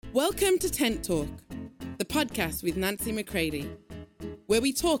Welcome to Tent Talk, the podcast with Nancy McCready, where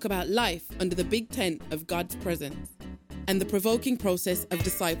we talk about life under the big tent of God's presence and the provoking process of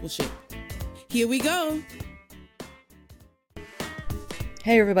discipleship. Here we go.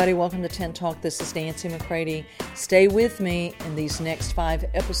 Hey everybody, welcome to Tent Talk. This is Nancy McCready. Stay with me in these next 5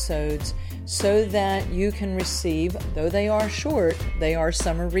 episodes so that you can receive, though they are short, they are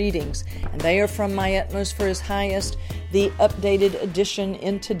summer readings. And they are from My Utmost for His Highest, the updated edition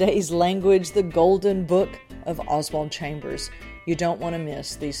in today's language, the Golden Book of Oswald Chambers. You don't want to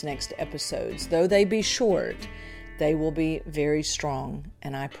miss these next episodes. Though they be short, they will be very strong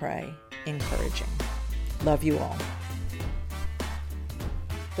and I pray encouraging. Love you all.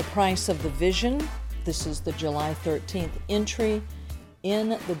 The Price of the Vision. This is the July 13th entry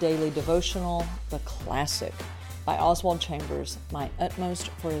in the Daily Devotional, The Classic, by Oswald Chambers, My Utmost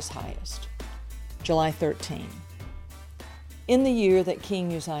for His Highest. July 13. In the year that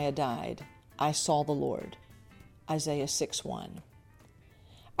King Uzziah died, I saw the Lord. Isaiah 6:1.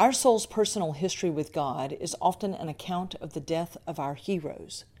 Our soul's personal history with God is often an account of the death of our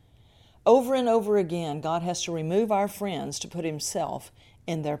heroes. Over and over again, God has to remove our friends to put Himself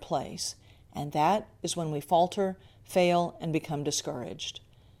in their place, and that is when we falter, fail, and become discouraged.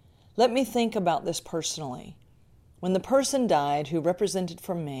 Let me think about this personally. When the person died who represented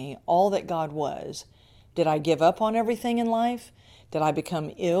for me all that God was, did I give up on everything in life? Did I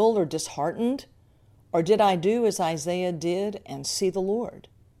become ill or disheartened? Or did I do as Isaiah did and see the Lord?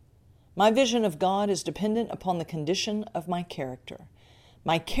 My vision of God is dependent upon the condition of my character.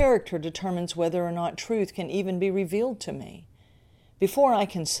 My character determines whether or not truth can even be revealed to me. Before I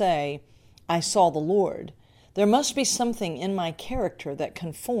can say, I saw the Lord, there must be something in my character that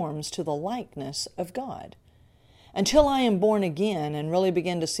conforms to the likeness of God. Until I am born again and really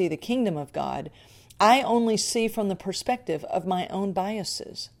begin to see the kingdom of God, I only see from the perspective of my own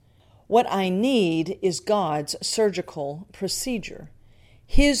biases. What I need is God's surgical procedure,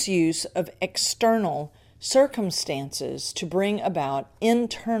 His use of external circumstances to bring about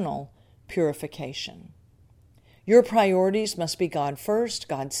internal purification. Your priorities must be God first,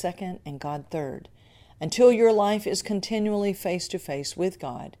 God second, and God third, until your life is continually face to face with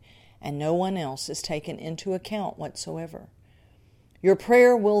God and no one else is taken into account whatsoever. Your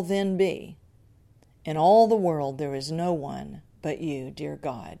prayer will then be, in all the world there is no one but you, dear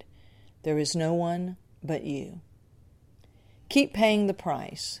God. There is no one but you. Keep paying the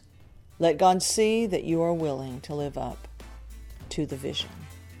price. Let God see that you are willing to live up to the vision.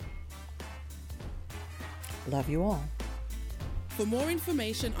 Love you all. For more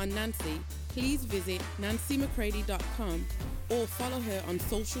information on Nancy, please visit nancymccready.com or follow her on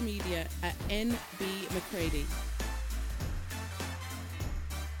social media at NBMcCready.